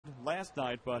last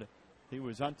night, but he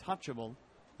was untouchable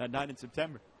that night in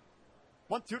September.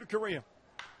 1-2 to Carrillo.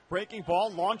 Breaking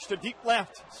ball launched to deep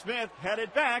left. Smith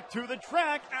headed back to the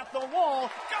track at the wall.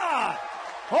 God!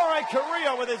 Jorge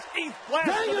Carrillo with his 8th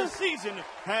blast of the season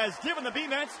has given the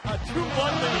B-Mets a 2-1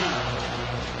 lead.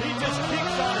 He just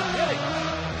keeps on hitting.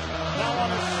 Now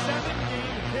on a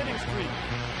 7-game hitting streak.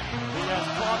 He has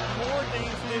caught more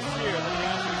games this year than he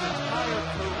has his entire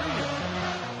career.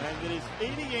 And in his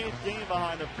 88th game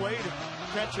behind the plate,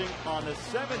 catching on the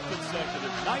 7th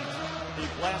consecutive night, he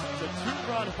blasts a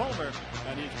 2-run homer,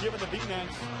 and he's given the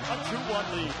B-Mets a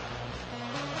 2-1 lead.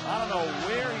 I don't know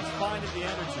where he's finding the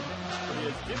energy, but he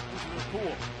has dipped into the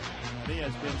pool. And he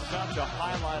has been such a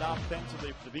highlight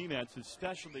offensively for the B-Mets,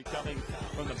 especially coming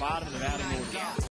from the bottom of the batting order.